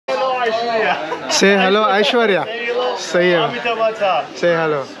Say hello, Aishwarya. Say say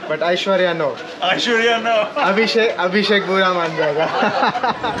hello. But Aishwarya no. Aishwarya no. Abhishek बुरा मान जाएगा.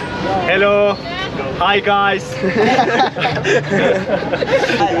 Hello. Hi guys.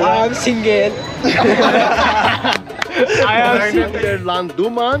 I'm single. I am Underland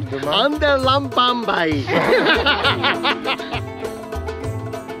Duman, Underland Bambai.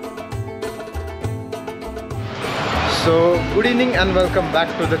 So good evening and welcome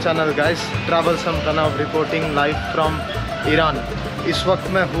back to the channel guys. Troublesome Tanav reporting live from Iran. इस वक्त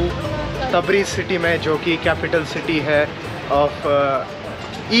मैं हूँ Tabriz city में, जो कि कैपिटल सिटी है of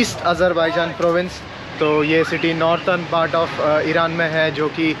east Azerbaijan province. तो ये city northern part of Iran में है, जो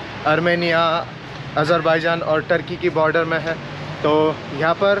कि आर्मेनिया, अज़रबैजान और टर्की की बॉर्डर में है. तो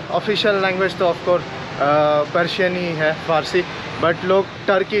यहाँ पर ऑफिशियल लैंग्वेज तो ऑफकोर्स पर्शियन ही है, फ़ारसी, बट लोग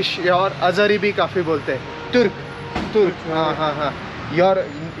टर्किश और अज़री भी काफ़ी बोलते हैं. तुर्क. हाँ हाँ हाँ.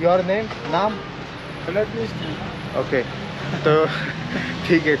 योर नेम, नाम? ओके. तो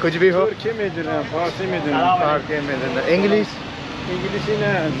ठीक है, कुछ भी हो. इंग्लिश?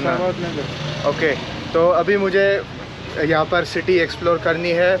 ओके. तो अभी मुझे यहाँ पर सिटी एक्सप्लोर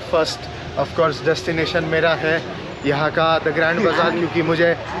करनी है. फर्स्ट ऑफ कोर्स डेस्टिनेशन मेरा है यहाँ का द ग्रैंड बाज़ार, क्योंकि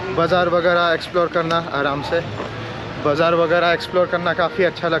मुझे बाज़ार वगैरह एक्सप्लोर करना, आराम से बाज़ार वगैरह एक्सप्लोर करना काफ़ी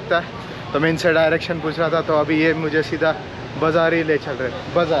अच्छा लगता है. तो मैं इनसे डायरेक्शन पूछ रहा था, तो अभी ये मुझे सीधा बाज़ार ही ले चल रहे.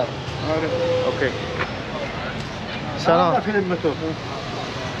 बाज़ार. ओके. सलाम.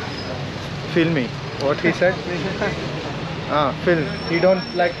 फिल्मी. What he said? हाँ, film. He don't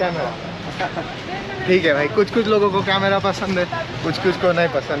like camera. ठीक है भाई, कुछ लोगों को कैमरा पसंद है, कुछ को नहीं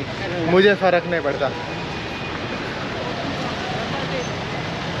पसंद. मुझे फ़र्क नहीं पड़ता.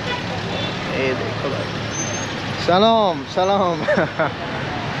 ये देखो भाई. सलाम सलाम.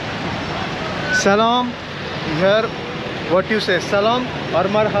 सलाम. Here what you say, salam or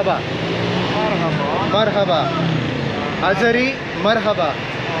marhaba? Marhaba. Azari marhaba.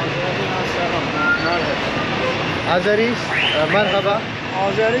 Azari marhaba.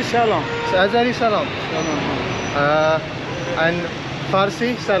 Azeri salam. Azari salam. And Farsi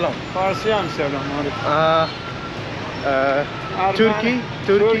salam. Farsi am salam.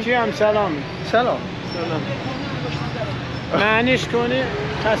 Turki am salam. salam. معنیش کنی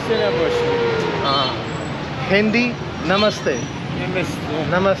خسته نباشی. Hindi नमस्ते.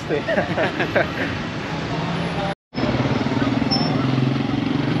 नमस्ते.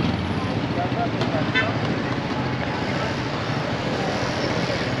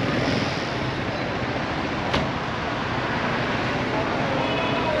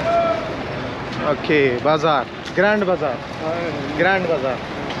 ओके. बाजार, ग्रैंड बाजार. ग्रैंड बाजार.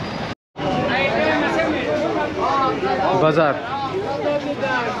 बाजार.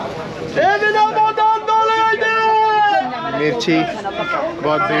 मिर्ची.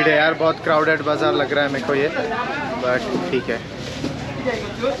 बहुत भीड़ है यार, बहुत क्राउडेड बाज़ार लग रहा है मेरे को ये, बट ठीक है.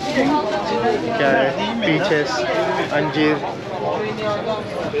 क्या है? पीचेस, अंजीर,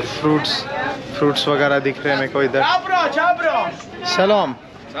 फ्रूट्स वगैरह दिख रहे हैं मेरे को इधर. सलाम.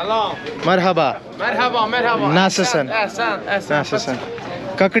 मरहबा. नाससन.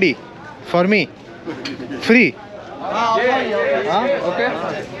 ककड़ी. For me. Free. Okay.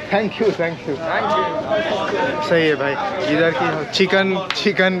 Thank you. सही है भाई. इधर की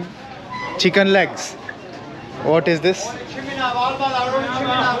chicken legs. What is this?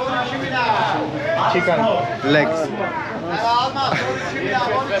 Chicken legs.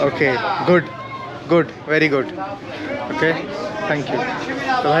 Okay. Good. Very good. Okay. Thank you.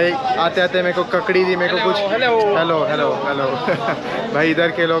 तो भाई आते मेरे को ककड़ी दी. मेरे को कुछ हेलो. भाई इधर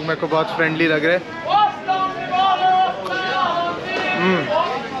के लोग मेरे को बहुत फ्रेंडली लग रहे.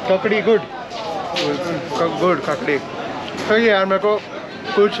 ककड़ी गुड ककड़ी. तो यार मेरे को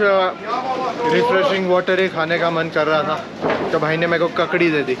कुछ रिफ्रेशिंग वाटर ही खाने का मन कर रहा था, तो भाई ने मेरे को ककड़ी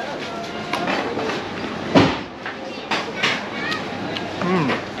दे दी.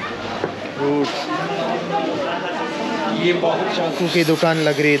 फ्रूट्स. ये चाकू की दुकान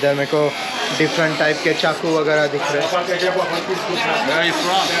लग रही है इधर. मेरे को डिफरेंट टाइप के चाकू वगैरह दिख रहे हैं.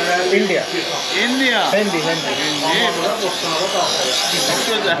 India. Hindi.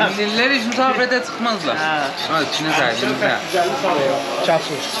 Hindiler hiç misafirete çıkmazlar. Hadi Çin'e saydım.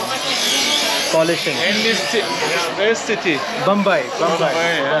 चाकू. पॉलिशिंग. City. बम्बई.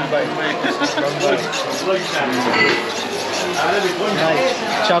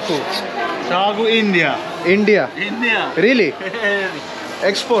 चाकू. India. Really?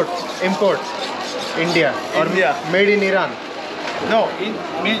 Export, import. India. Or made in Iran. No,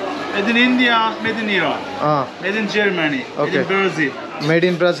 made in India, made in Iran. Made in Germany. Okay. Made in Brazil. Made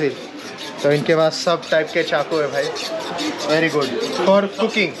in Brazil. तो इनके पास सब type के चाकू है भाई. Very good. For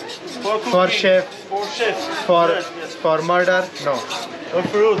cooking. For chef. For chefs. For murder? No. For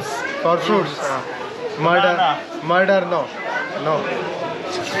fruits. For fruits? Murder? Banana. Murder? No. No.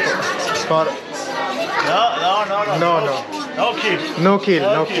 For No. No, no. No kill. no kill,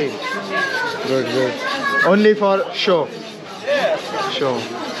 no kill. Good, good. Only for show. Show.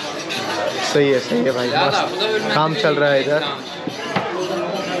 सही है भाई, मस्त काम चल रहा है इधर.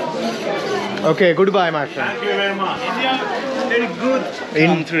 Okay, goodbye my friend. Thank you very much. India, very good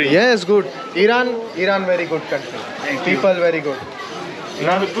country. Yes, good. Iran very good country. People very good. You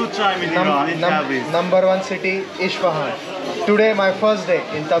have a good time in Iran, in Tabriz. Number 1 city, Isfahan. Today my first day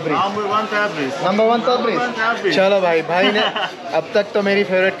in Tabriz. Number 1 Tabriz. Number 1 Tabriz. चलो भाई ने अब तक तो मेरी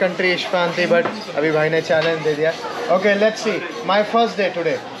favourite country Isfahan थी, but अभी भाई ने चैलेंज दे दिया. Okay, let's see. My first day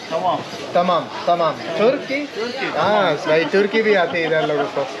today. तमाम. तुर्की? हाँ भाई, तुर्की भी आती है इधर लोगों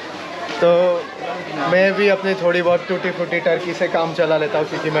को. तो मैं भी अपनी थोड़ी बहुत टूटी फूटी टर्की से काम चला लेता हूँ,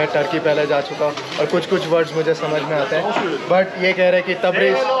 क्योंकि मैं टर्की पहले जा चुका हूँ और कुछ वर्ड्स मुझे समझ में आते हैं. बट ये कह रहे हैं कि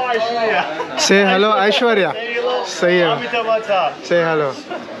तबरीज. से हेलो ऐश्वर्या. सही है. से hello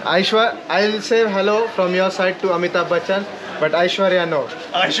Aishwarya. I will say hello from your side to Amitabh Bachchan, but Aishwarya no.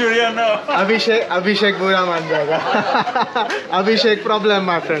 Aishwarya no. अभिषेक बुरा मान जाएगा. अभिषेक problem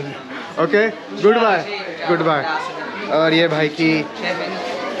my friend. Okay, good bye. और ये भाई की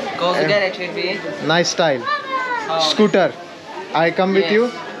nice style scooter. I come with you.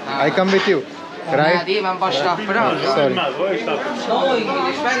 Right? Sorry.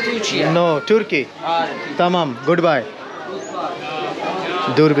 No, Turkey. Tamam. Goodbye.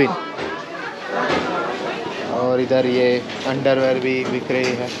 दूरबीन. और इधर ये अंडरवेयर भी बिक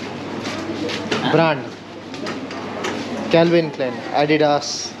रही है. ब्रांड कैल्विन क्लेन,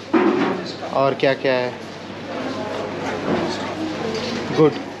 एडिडास और क्या क्या है.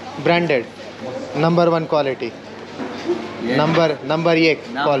 Good branded. Number 1 quality. Number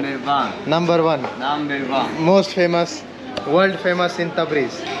 1 most famous, world famous in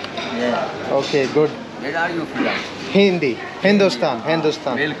Tabriz. Okay, good. Where are you from? Hindustan.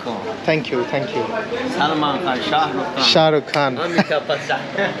 Welcome. Thank you. Salman Khan, Shahrukh Khan.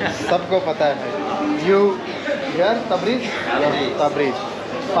 सबको पता है. यू यार तबरीज.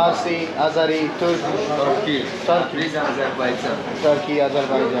 फारसी, अज़री, Tabriz, Azerbaijan. Turkey,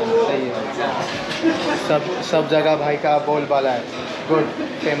 Azerbaijan. सही है. सब जगह भाई का बोलबाला है. Good.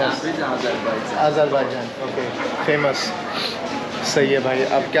 Famous. Tabriz, Azerbaijan. Okay, famous. सही है भाई.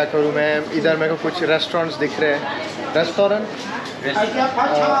 अब क्या करूँ मैं, इधर मेरे को कुछ रेस्टोरेंट्स दिख रहे हैं. Restaurant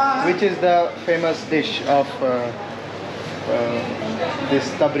which is the famous dish of this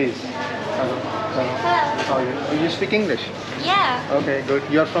Tabriz. You speak English? Yeah. Okay, good.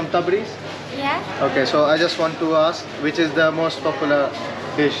 You're from Tabriz? Yeah. Okay, so I just want to ask, which is the most popular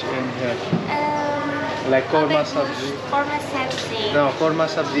dish in here? Like korma sabzi? Korma sabzi. No, korma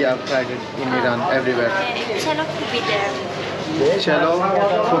sabzi I've tried it in Iran, everywhere. Chalo kubida.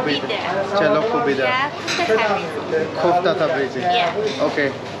 Chalo kubida. Yeah, Kofta Tabrizi. Yeah. Okay.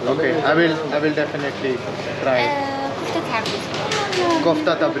 I will definitely try it. Kofta Tabriz.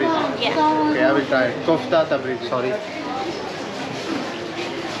 Kofta Tabrizi. Yeah. Okay, I will try it. Kofta Tabrizi. Sorry.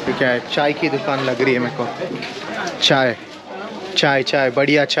 क्या है, चाय की दुकान लग रही है मेरे को. चाय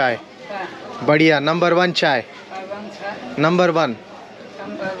बढ़िया चाय. बढ़िया. नंबर 1 चाय. नंबर 1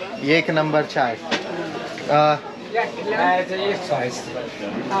 एक नंबर चाय.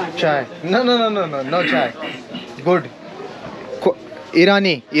 चाय. No चाय. गुड.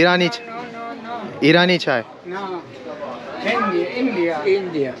 ईरानी चाय.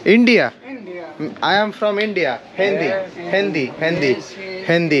 India. I am from India.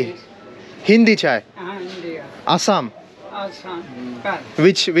 Hindi chai. Assam.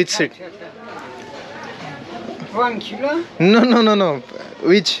 Which city? 1 kilo? No.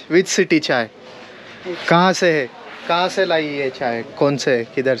 Which city chai? कहाँ से है? कहाँ से लाई ये चाय? कौन से?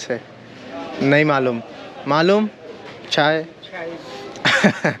 किधर से? नहीं मालूम. चाय.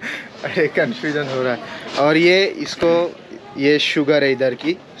 अरे कंफ्यूजन हो रहा है. और ये शुगर है इधर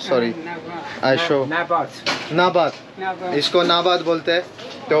की. सॉरी. नाबात. इसको नाबात बोलते हैं.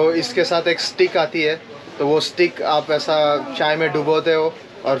 तो इसके साथ एक स्टिक आती है, तो वो स्टिक आप ऐसा चाय में डुबोते हो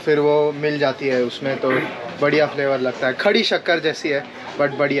और फिर वो मिल जाती है उसमें, तो बढ़िया फ्लेवर लगता है. खड़ी शक्कर जैसी है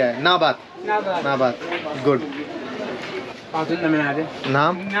बट बढ़िया है. नाबात. गुड.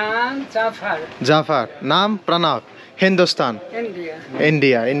 नाम जाफर. नाम प्रणव. हिंदुस्तान.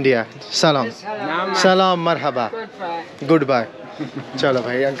 इंडिया. सलाम मरहबा. Good bye. चलो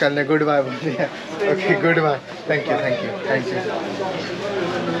भाई, अंकल ने गुड बाय बोल दिया. Okay, good bye. Thank you.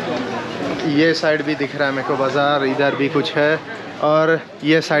 ये साइड भी दिख रहा है मेरे को बाज़ार. इधर भी कुछ है और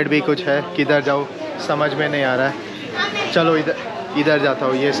ये साइड भी कुछ है. किधर जाऊँ समझ में नहीं आ रहा है. चलो इधर इधर जाता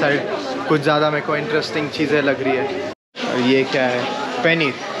हूँ। ये साइड कुछ ज़्यादा मेरे को इंटरेस्टिंग चीज़ें लग रही है। और ये क्या है?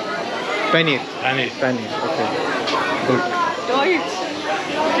 पनीर, पनीर, पनीर, पनीर। Okay, good.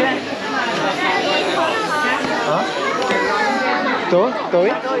 हाँ, तो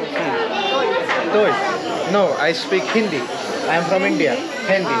no, I speak Hindi. I am from India.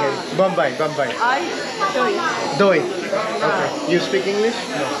 Hindi. Bombay. Doi. Okay. You speak English?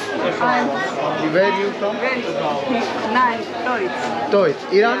 No. Where are you from? Doi.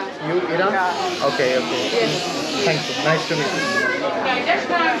 Iran? You Iran? Okay. Thank you. Nice to meet you.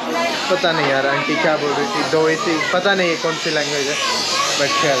 पता नहीं यार aunty क्या बोल रही थी, दो थी, पता नहीं कौन सी लैंग्वेज है, बट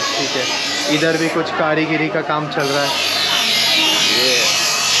खैर ठीक है। इधर भी कुछ कारीगरी का काम चल रहा है। ये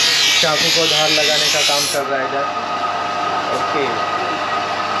चाकू को धार लगाने का काम चल रहा है इधर। ओके,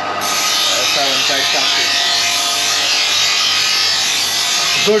 ऐसा बनता है चाकू।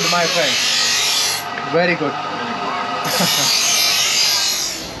 Good my friend, very good.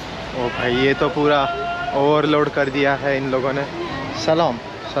 ओ भाई ये तो पूरा ओवरलोड कर दिया है इन लोगों ने। सलाम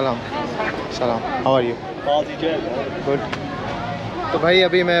सलाम सलाम, हाउ आर यू? गुड। तो भाई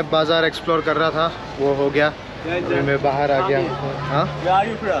अभी मैं बाज़ार एक्सप्लोर कर रहा था, वो हो गया, अभी मैं बाहर आ गया। हाँ,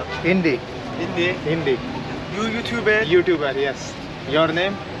 Hindi Hindi. You YouTuber? YouTuber, yes. Your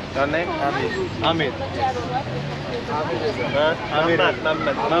name? Amir. Amir.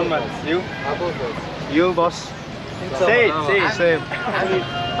 Muhammad. You boss? Same.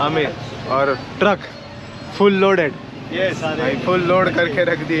 Amir. और truck full loaded. Yes, full load करके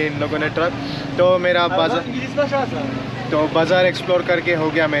रख दिए इन लोगों ने ट्रक। तो मेरा बाज़ार एक्सप्लोर करके हो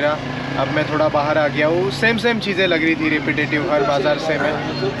गया मेरा। अब मैं थोड़ा बाहर आ गया हूँ। सेम चीज़ें लग रही थी, रिपीटेटिव, हर बाज़ार सेम है।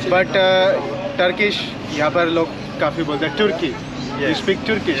 बट टर्किश यहाँ पर लोग काफ़ी बोलते हैं। तुर्की, यू स्पीक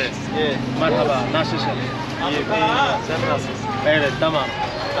तुर्किश? मरहबा, नासिशन। तमाम।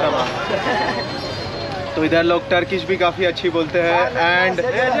 तो इधर लोग टर्किश भी काफ़ी अच्छी बोलते हैं। And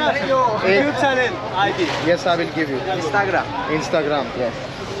yes, I will give you Instagram, yes.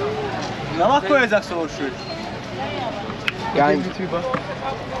 Yamak koyacaksın o şu.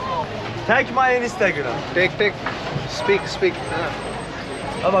 Take my Instagram. Take. Speak.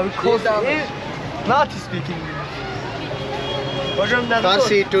 Ama bir kod not speaking. Hocam nerede?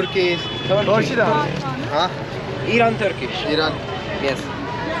 Farsi, Turki. Turkey. हाँ? Iran Turkish. Iran. Yes.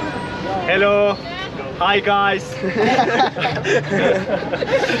 Hello. Hi guys.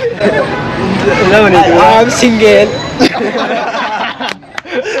 I'm single.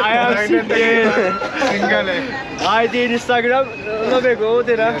 I am single. Single है। ID Instagram. No be go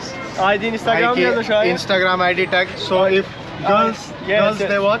there. ID Instagram ya da şahit. Instagram ID tag. So if girls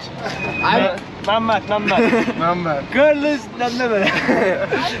they watch. Muhammad. Muhammad. Girl is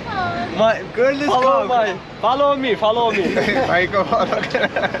my girl is follow me. भाई को follow कर।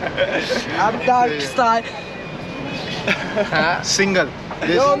 I'm dark style. हाँ, single.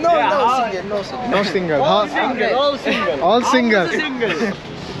 No single. All single.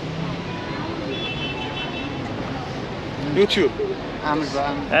 YouTube.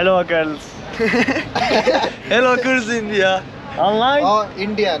 Hello girls. Hello girls India. Online? Oh,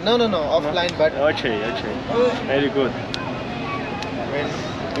 India. No. Offline, but Okay. Very good. when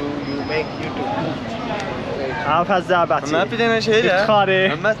do you make YouTube? Hafız Zabati. Mehmet bir tane şey ya. Kare.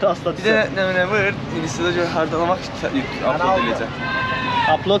 Mehmet bir tane ne var? Instagram'da hardalamak upload edeceğim.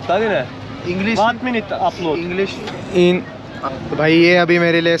 Upload da ne? English. 1 minute upload. English. In तो भाई ये अभी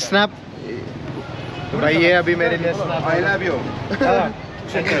मेरे लिए snap. I love you.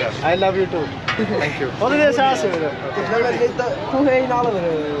 I love you too. Thank you. O da ne esas?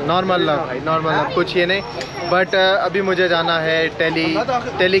 Normal love भाई, normal love, कुछ ये नहीं। बट अभी मुझे जाना है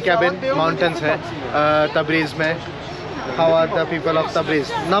टेली कैबिन माउंटेन्स है तबरीज़ में। How are the people of Tabriz?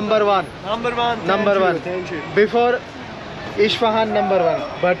 Number one. Before Isfahan number 1,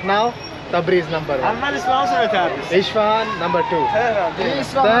 but now Tabriz number 1। Alman İslam söyledi. Isfahan number 2।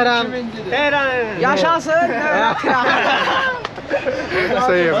 Tehran। Yaşasın.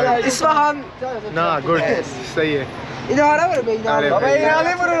 सही है भाई। İsfahan. ना गुड, सही है। İdare var be, idare। अरे भाई,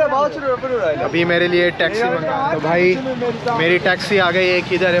 अभी मेरे लिए टैक्सी मंगा। तो भाई मेरी टैक्सी आ गई है,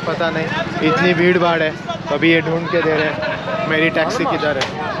 किधर है पता नहीं, इतनी भीड़ भाड़ है। तो अभी ये ढूंढ के दे रहे हैं मेरी टैक्सी किधर है।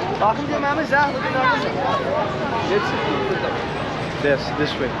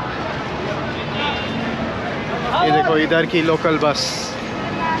 This way. ये देखो इधर की local bus.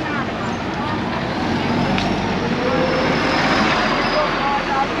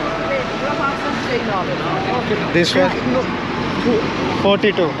 This one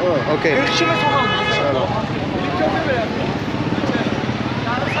 42. Okay.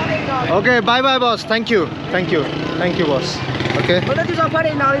 Okay, bye boss. Thank you boss. Okay.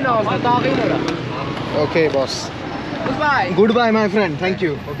 Okay boss. Good bye my friend, thank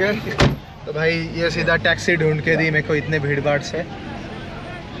you. Okay, तो भाई ये सीधा टैक्सी ढूंढ के दी मेरे को इतने भीड़ भाड़ से।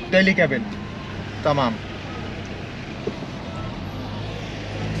 दिल्ली कैबिन तमाम।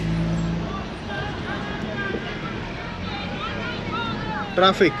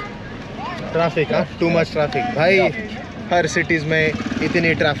 ट्रैफिक हाँ, टू मच ट्रैफिक भाई। हर सिटीज़ में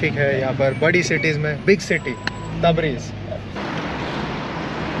इतनी ट्रैफिक है यहाँ पर, बड़ी सिटीज़ में। Big city Tabriz.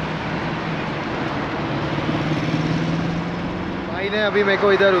 भाई ने अभी मेरे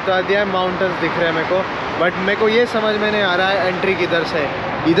को इधर उतार दिया है, माउंटेन्स दिख रहे हैं मेरे को, बट मेरे को ये समझ में नहीं आ रहा है एंट्री किधर से।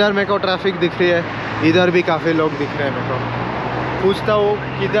 इधर मेरे को ट्रैफिक दिख रही है, इधर भी काफ़ी लोग दिख रहे हैं मेरे को। पूछता हूँ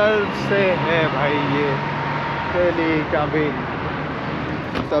किधर से है भाई ये दिल्ली का भी।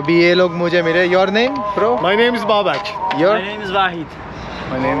 तो अभी ये लोग मुझे मिले। Your name bro? My name is Babak. Your? My name is Wahid.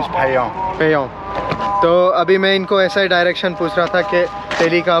 My name is Payam. तो अभी मैं इनको ऐसा ही डायरेक्शन पूछ रहा था कि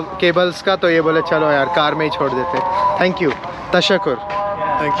दिल्ली का केबल्स का, तो ये बोले चलो यार कार में ही छोड़ देते। Thank you, तशक्कुर।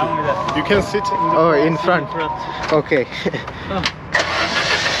 Thank you. You can sit in the Oh, in front. Okay.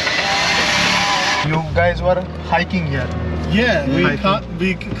 You guys were hiking here. Yeah, Hiking. we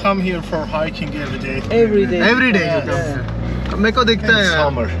come here for hiking every day. Every day. Every day you come here. मेरे को दिखता है यार।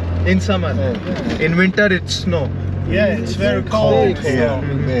 Summer. In summer. In winter it's snow. Yeah, it's very cold here.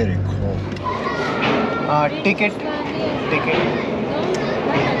 Very cold. Ticket.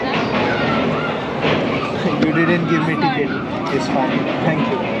 You didn't give me ticket. It's fine. Thank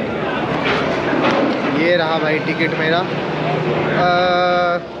you. ये रहा भाई ticket मेरा।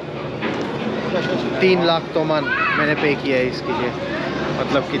 3 लाख तोमान मैंने पे किया है इसके लिए।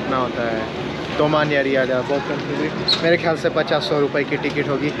 मतलब कितना होता है तोमान या रियाल, बहुत कंफ्यूज। मेरे ख्याल से 50-100 रुपए की टिकट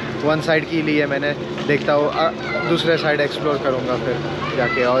होगी। वन साइड की लिए मैंने। देखता हूँ दूसरे साइड एक्सप्लोर करूँगा फिर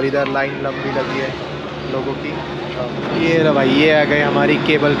जाके। और इधर लाइन लंबी लगी है लोगों की। ये रहा भाई, ये आ गई हमारी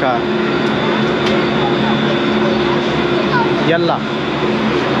cable car. Yalla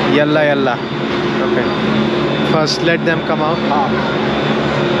Yalla Yalla. Okay, first let them come out. हाँ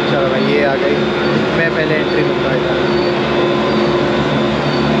चलो भाई, ये आ गई। मैं पहले एंट्री लूँगा इधर।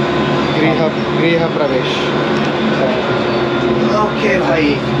 गृह प्रवेश। ओके भाई,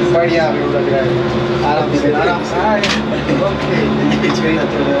 बढ़िया व्यू लग रहा है। आराम से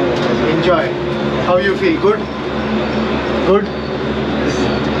enjoy. How you feel? Good.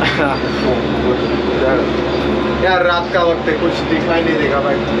 यार रात का वक्त है, कुछ दिखाई नहीं देगा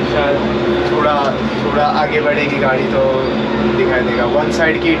भाई। शायद थोड़ा आगे बढ़ेगी गाड़ी तो दिखाई देगा। वन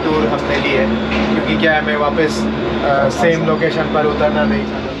साइड की टूर हमने ली है, क्योंकि क्या है मैं वापस सेम लोकेशन पर उतरना नहीं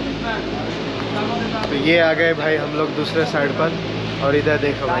चाहता। तो ये आ गए भाई हम लोग दूसरे साइड पर। और इधर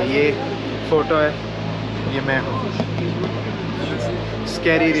देखो भाई, ये फ़ोटो है, ये मैं हूँ।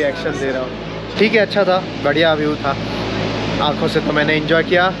 स्कैरी रिएक्शन दे रहा हूँ। ठीक है, अच्छा था, बढ़िया व्यू था। आँखों से तो मैंने एंजॉय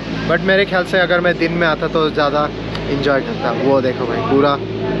किया, बट मेरे ख्याल से अगर मैं दिन में आता तो ज़्यादा एंजॉय करता। वो देखो भाई पूरा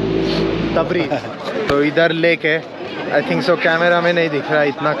तबरीज़। तो इधर लेक है। आई थिंक सो कैमरा में नहीं दिख रहा है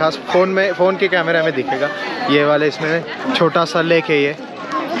इतना खास, फ़ोन के कैमरा में दिखेगा। ये वाले इसमें छोटा सा लेक है, ये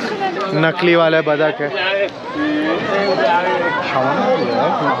नकली वाले बदक है।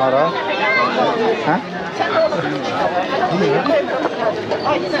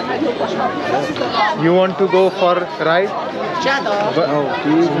 You want to go for ride? No.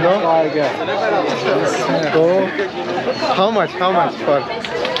 So how much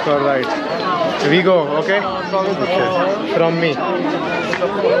for ride? We go, okay? From me.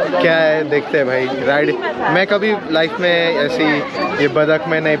 क्या है देखते हैं भाई राइड। मैं कभी लाइफ में ऐसी ये बदक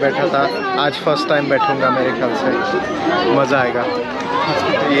में नहीं बैठा था, आज फर्स्ट टाइम बैठूंगा। मेरे ख्याल से मज़ा आएगा।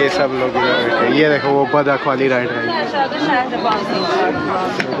 ये सब लोग इधर बैठे। ये देखो वो बदक वाली राइड है।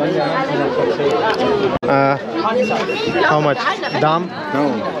 हाउ मच दाम?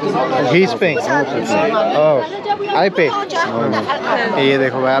 He is paying. ओह आई पे। ये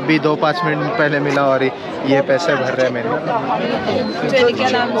देखो भाई, अभी 2-5 मिनट पहले मिला और ये पैसे भर रहे हैं मेरे।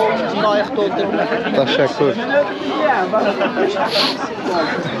 तशक्कुर।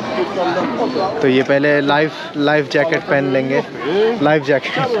 तो ये पहले लाइफ जैकेट पहन लेंगे। लाइफ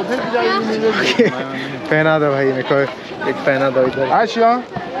जैकेट पहना दो भाई मेरे को, एक पहना दो इधर। Asia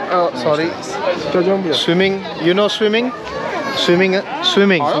sorry, swimming, you know swimming?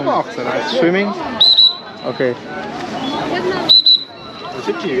 Okay.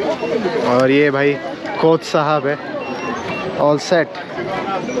 और ये भाई कोच साहब है। All set.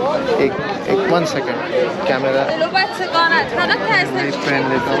 एक 1 सेकेंड, कैमरा पहन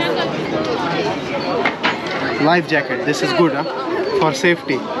लेता हूँ। Life jacket, this is good for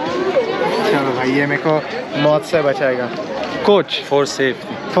safety. चलो भाई, ये मेरे को मौत से बचाएगा। Coach for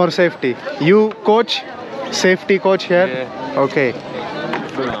safety. You coach, safety coach here? Okay.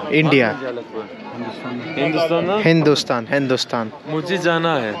 India. Hindustan Hindustan मुझे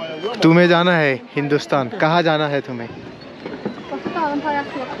जाना है तुम्हें जाना है हिंदुस्तान कहाँ जाना है तुम्हें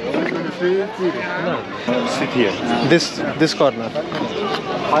this corner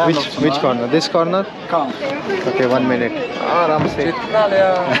which corner this corner okay 1 minute आराम से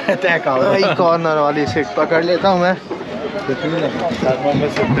भाई कॉर्नर वाली सीट पकड़ लेता हूँ मैं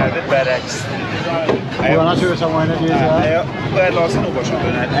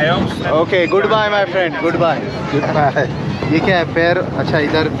okay good bye my friend good bye ये क्या है पैर अच्छा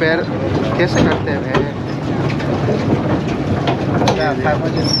इधर पैर कैसे करते हैं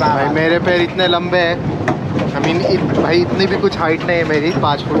भाई मेरे पैर इतने लंबे हैं भाई इतनी भी कुछ हाइट नहीं है मेरी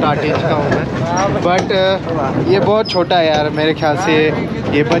 5 फुट 8 इंच का हूँ मैं बट ये बहुत छोटा है यार मेरे ख्याल से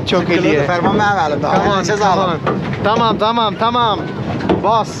ये बच्चों के लिए तमाम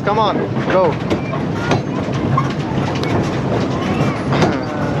बॉस कम ऑन गो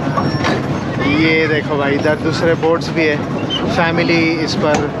ये देखो भाई इधर दूसरे बोट्स भी है फैमिली इस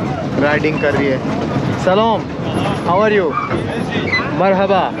पर राइडिंग कर रही है सलाम हाउ आर यू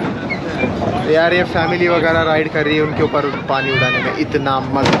मरहबा यार ये फैमिली वगैरह राइड कर रही है उनके ऊपर पानी उड़ाने में इतना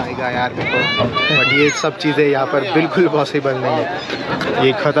मज़ा आएगा यार मेरे को बट ये सब चीज़ें यहाँ पर बिल्कुल पॉसिबल नहीं है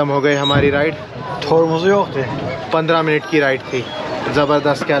ये ख़त्म हो गई हमारी राइड 15 मिनट की राइड थी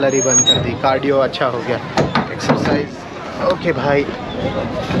ज़बरदस्त कैलोरी बंद कर दी कार्डियो अच्छा हो गया एक्सरसाइज ओके भाई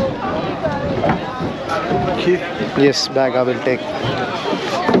yes bag I will take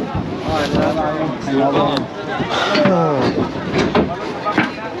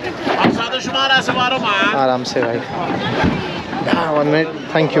आराम से भाई 1 minute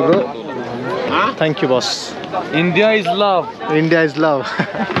thank you bro thank you boss India is love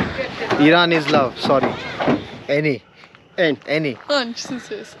Iran is love sorry any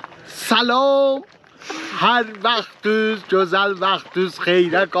سلام هر vaxtınız gözəl vaxtınız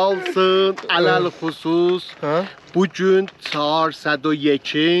xeyrə qalsın ələl xüsus bu gün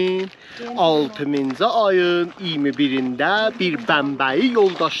 401-in 6-cı ayın 21-də bir bəmbəyi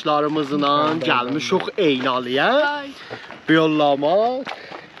yoldaşlarımızla gəlmişik Eynaliyə bu yollama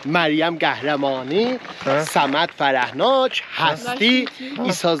Məryəm Qəhrəmani, Səməd Fərəhnac, Həsti,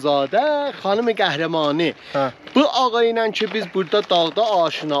 İsazadə, xanım Qəhrəmani. Bu ağa ilə ki biz burada dağda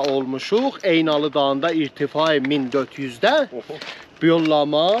aşina olmuşuq, Eynalı dağında irtifa 1400-də. Bu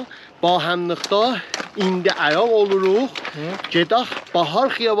yollama bahəmlikdə indi ayaq oluruq, gedək Bahar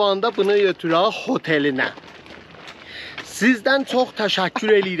Xiyabanında bunu götürək hotelinə. Sizdən çox təşəkkür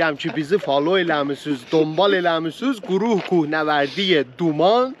eləyirəm ki bizi follow eləmisiniz, dombal eləmisiniz. Quruh Kuhnəvərdiyə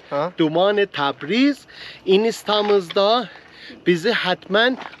Duman Tabriz Instamızda bizi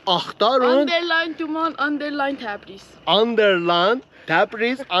hətmən axtarın. Duman, Tabriz.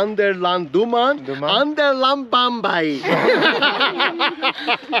 Tabriz, Duman, Bambai.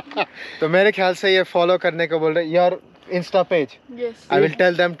 तो मेरे ख्याल से ये follow करने को बोल रहे your Insta page I will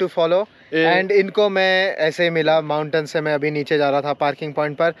tell them to follow and इनको मैं ऐसे मिला माउंटेन से मैं अभी नीचे जा रहा था पार्किंग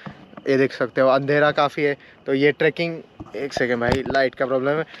पॉइंट पर ये देख सकते हो अंधेरा काफ़ी है तो ये ट्रैकिंग एक सेकेंड भाई लाइट का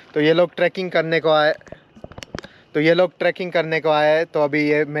प्रॉब्लम है तो ये लोग ट्रैकिंग करने को आए तो अभी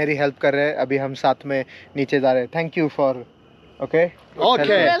ये मेरी हेल्प कर रहे हैं अभी हम साथ में नीचे जा रहे हैं thank you for okay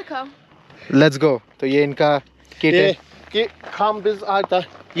welcome let's go तो ये इनका किट है Kambiz आता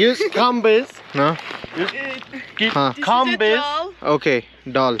use Kambiz ना हाँ Kambiz okay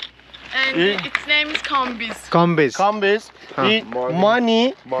doll and its name is Kambiz. Kambiz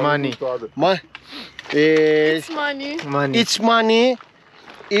money It's money. it's money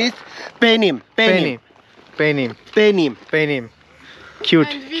it's benim cute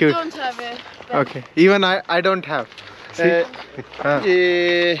And we cute don't have it. okay even I don't have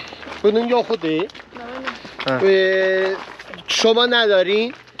bunun yoxu değil şoma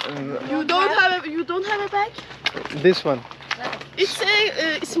ندارین You don't have a bag? this one It's a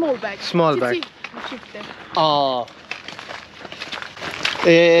small bag. bag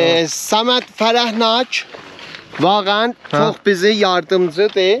Səməd Fərəhnac واقعا çox bizi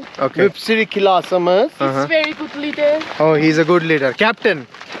yardımcıdır. Mübsiri klasımız. He's very good leader. Oh, he's a good leader. Captain.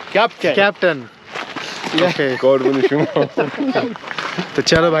 Okay. तो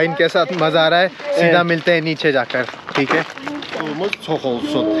चलो भाई इनके साथ मजा आ रहा है सीधा मिलते हैं नीचे जाकर ठीक है Çox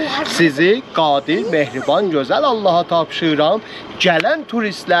olsun. Sizi qadir, mehriban, gözəl Allaha tapşırıram. Gələn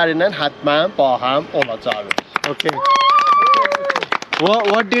turistlərlə hətmən bahəm olacağıq. Okay.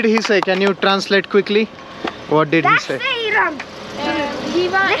 What did he say? Can you translate quickly? What did he say?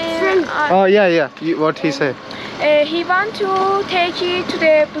 Oh yeah. What he said? He want to take you to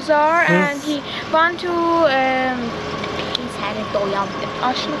the bazaar and he want to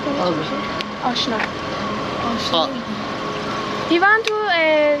He want to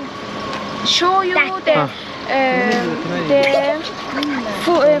show you the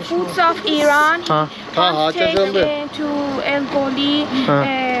foods of Iran. He take to El Goli,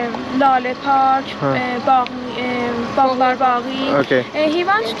 Lale Park, Baglar Baghi. Okay. He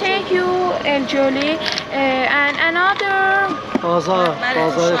wants to take you El Joli and another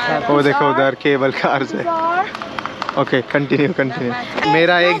वो देखो उधर cable car से. Okay continue.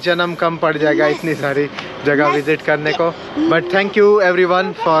 मेरा एक जन्म कम पड़ जाएगा इतनी सारी जगह विजिट करने को. But thank you everyone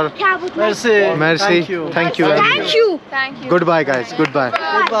for Mersi. Thank you. Good bye guys. Good bye.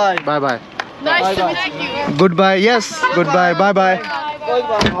 Bye. Nice to meet you. Good bye. Yes good bye. Bye.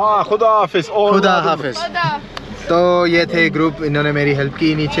 खुदा हाफिज. खुदा हाफिज. तो ये थे ग्रुप, इन्होंने मेरी हेल्प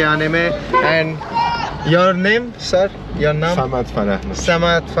की नीचे आने में. And your name sir? Your नाम?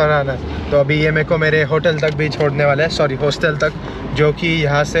 समात फरहाना. तो अभी ये मेरे को मेरे होटल तक भी छोड़ने वाला है, सॉरी हॉस्टल तक, जो कि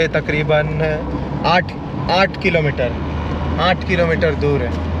यहाँ से तकरीबन 8 किलोमीटर दूर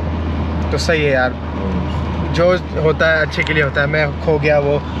है. तो सही है यार, जो होता है अच्छे के लिए होता है. मैं खो गया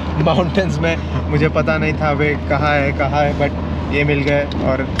वो माउंटेन्स में, मुझे पता नहीं था वे कहाँ है, बट ये मिल गए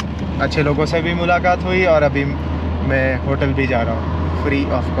और अच्छे लोगों से भी मुलाकात हुई. और अभी मैं होटल भी जा रहा हूँ फ्री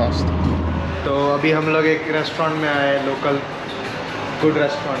ऑफ कॉस्ट. तो अभी हम लोग एक रेस्टोरेंट में आए, लोकल गुड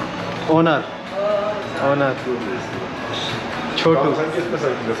रेस्टोरेंट. ओनर छोटू.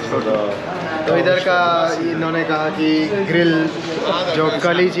 तो इधर का इन्होंने कहा कि ग्रिल, जो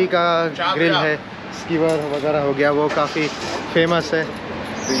कलीजी का ग्रिल है, स्कीवर वगैरह हो गया, वो काफ़ी फेमस है.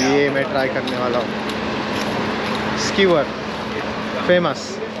 तो ये मैं ट्राई करने वाला हूँ. Skewer famous.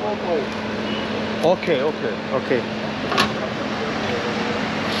 ओके.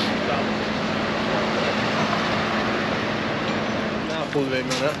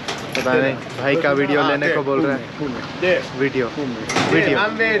 पता नहीं भाई का वीडियो लेने को बोल रहे हैं. Video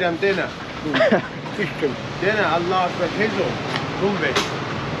Dene Allah akbar tez ol. Rum ver.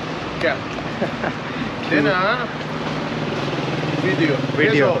 Gel. Dene ha.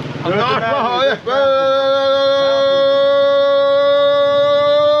 Video. Allah akbar.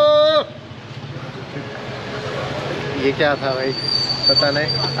 ये क्या था भाई पता नहीं.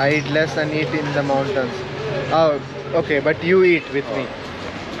 I eat less and eat in the mountains. Oh, okay, but you eat with me.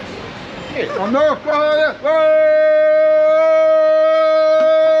 Allah akbar.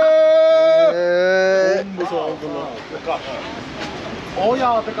 O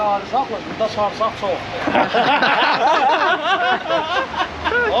yadigarı saxla, burada sarsaq çox.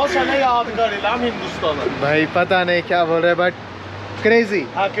 O sənə yadigar eləm Hindistanı. भाई पता नहीं क्या बोल रहे, but crazy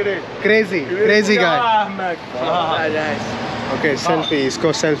guy. Okay, selfie. इसको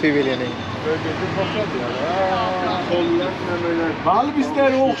selfie भी लेने.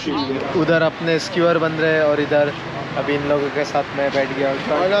 उधर अपने स्क्यूअर बन रहे हैं और इधर अभी इन लोगों के साथ मैं बैठ गया.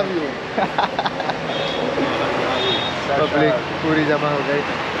 पब्लिक पूरी जमा हो गई.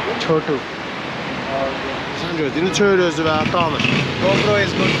 छोटू. GoPro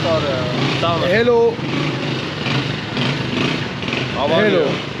is good for Hello.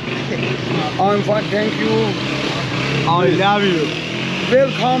 I'm fine, thank you. I love you.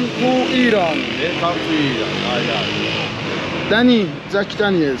 Welcome to Iran. Jack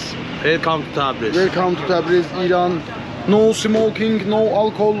Daniels. Welcome to Tabriz. Welcome to Tabriz, Iran. No smoking, no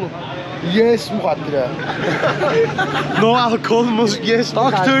alcohol. Yes, muhaddire. No alcohol, yes.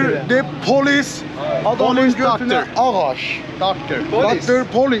 Doctor, the police. Adamın götüne ağaç. Doctor. Doctor,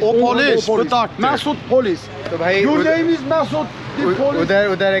 police. O police, bu doctor. Mesut police. तो भाई Your name is Mesut.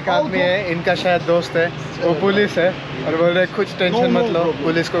 उधर एक आदमी है, इनका शायद दोस्त है, वो पुलिस है और बोल रहे कुछ टेंशन मत लो,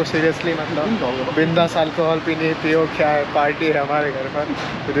 पुलिस को सीरियसली मत लो, बिंदास अल्कोहल पीने पियो, क्या है पार्टी है हमारे घर पर,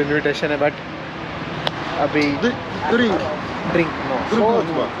 तो इनविटेशन है. बट अभी ड्रिंक नो,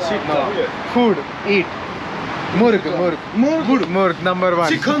 फूड ईट. मुर्ग नंबर 1.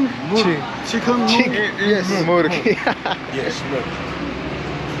 Chicken. Yes, मुर्ग. Yes, look.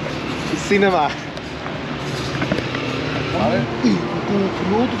 Cinema.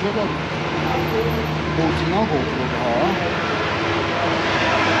 GoPro'du kadar. GoPro'du ha.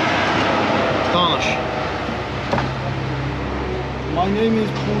 Tanış. My name is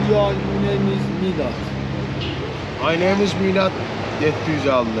Pulya, your name is Milat. My name is Milat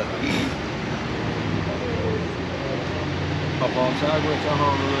 750. Kapansa götür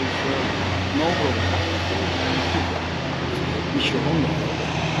hanımı işte. No problem. Bir şey olmuyor.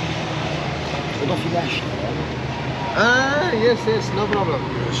 O da flash. yes, no problem.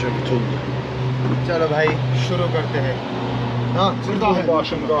 चलो भाई शुरू करते हैं. हाँ, Siz de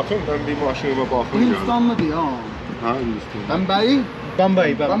başım bakın, ben bir maşinime bakın. Hindistanlı değil ha. Ha, Hindistan. Bambai.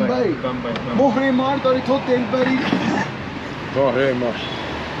 Bombay. Mohre mar dari tot delberi. Vah, hey maş.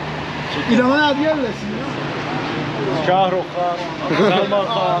 İran'a hediye versin ya. Shahrukh Khan, Salman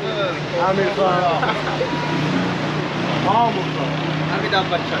Khan, Amir Khan, Amitabh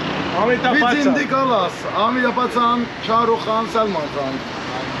Bachchan. Biz indi qalas. Amitabh Bachchan, Shahrukh Khan, Salman Khan.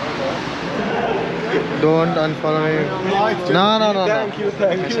 Don't unfollow me. No. Thank you.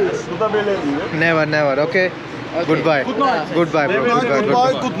 Bu da belə deyir. Never. Okay. Goodbye. Good night. Goodbye, bro.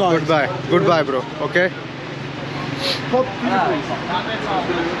 Good night. Goodbye, bro. Okay.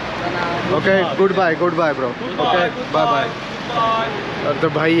 Okay. Goodbye, bro. Okay. Bye. तो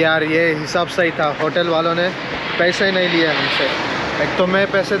भाई यार ये हिसाब सही था, hotel वालों ने पैसे ही नहीं लिए हमसे। एक तो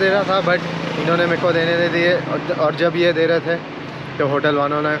मैं पैसे दे रहा था बट इन्होंने मेरे को देने नहीं दिए, और जब ये दे रहे थे तो होटल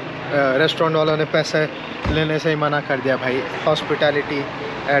वालों ने रेस्टोरेंट वालों ने पैसे लेने से ही मना कर दिया भाई। Hospitality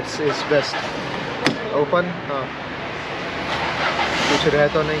एट्स is best. ओपन, हाँ कुछ रह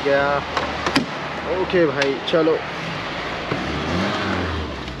तो नहीं गया। ओके भाई चलो।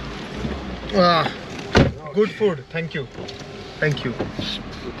 Good food, thank you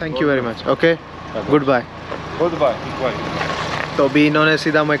very much. Okay, good bye. तो अभी इन्होंने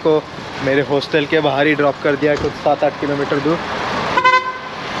सीधा मेरे को मेरे हॉस्टल के बाहर ही ड्रॉप कर दिया, कुछ 7-8 किलोमीटर दूर।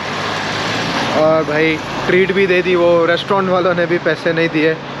 और भाई ट्रीट भी दे दी, वो रेस्टोरेंट वालों ने भी पैसे नहीं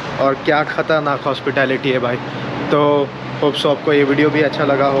दिए। और क्या ख़तरनाक हॉस्पिटैलिटी है भाई। तो होप सो आपको ये वीडियो भी अच्छा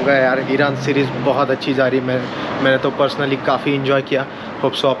लगा होगा यार। ईरान सीरीज़ बहुत अच्छी जा रही, मैंने तो पर्सनली काफ़ी इन्जॉय किया।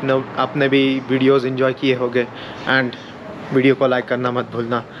 होप सो आपने भी वीडियोस इन्जॉय किए होंगे। एंड वीडियो को लाइक करना मत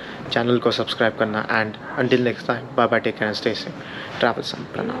भूलना, चैनल को सब्सक्राइब करना। And until next time, bye bye, take care and stay safe. Travel some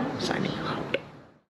Pranav signing.